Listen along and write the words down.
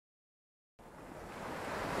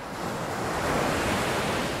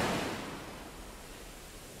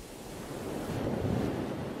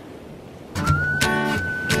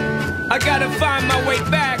I gotta find my way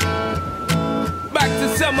back to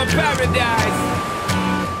summer paradise.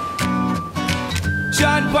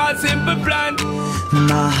 John Paul Simple Plan.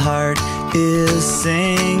 My heart is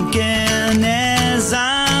sinking as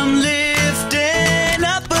I'm lifting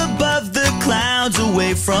up above the clouds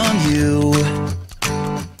away from you.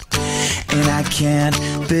 And I can't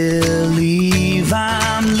believe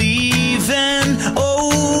I'm leaving.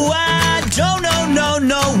 Oh, I don't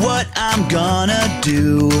know what I'm gonna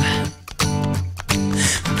do.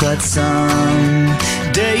 But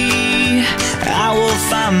someday I will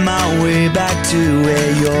find my way back to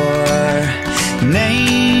where your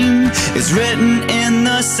name is written in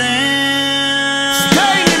the sand.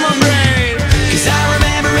 Pain in my brain. 'Cause I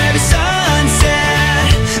remember every sunset,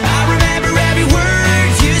 I remember every word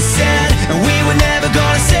you said, and we were never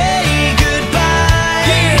gonna say goodbye.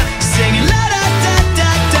 Yeah. Singing la da da da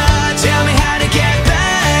da. Tell me how to get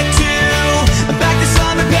back to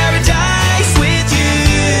summer paradise with you,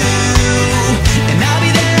 and I'll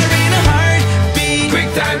be there in a heartbeat. Quick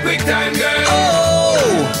time, girl. Oh,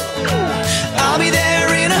 I'll be there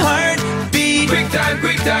in a heartbeat. Quick time,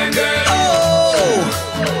 girl. Oh,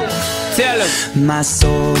 Tell him. my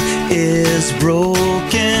soul is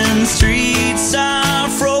broken, streets are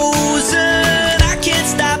frozen. I can't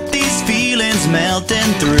stop these feelings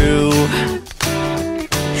melting through.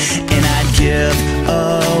 And I'd give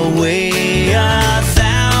away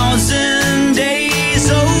 1,000 days,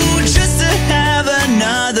 oh, just to have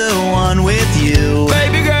another one with you.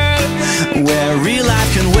 Baby girl, Where real life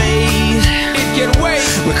can wait, it can wait.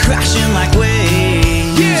 we're crashing like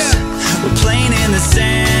waves. Yeah. We're playing in the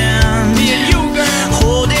sand, Me and you, girl.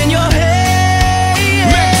 holding your hand.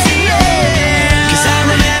 Mexico. 'Cause I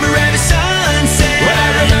remember every sunset, Well, I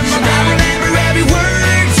remember, girl. I remember every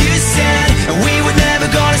word you said, and we were never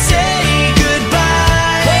gonna say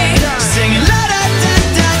goodbye. Hey. Singing la da da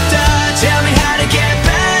da da. Tell me how to get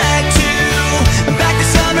back to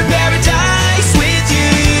summer paradise with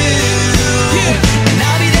you. Yeah. And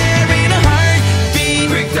I'll be there in a heartbeat.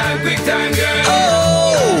 Quick time, girl.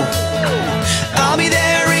 Oh, I'll be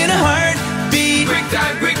there in a heartbeat. Quick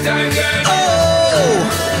time, girl. Oh,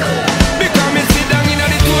 Because me sit down in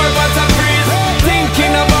the tour bus and breeze,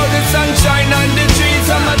 thinking about the sunshine and the trees,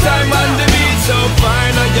 summertime on the beach. So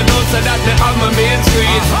fine, and you know so that they have my main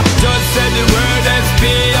screen. Just say the word SP,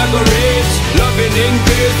 I go reach. Loving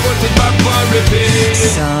increase, put it back for repeat.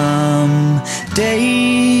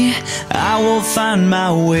 someday I will find my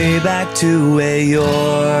way back to where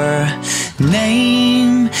your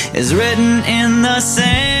name is written in the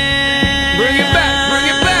sand. Bring it back.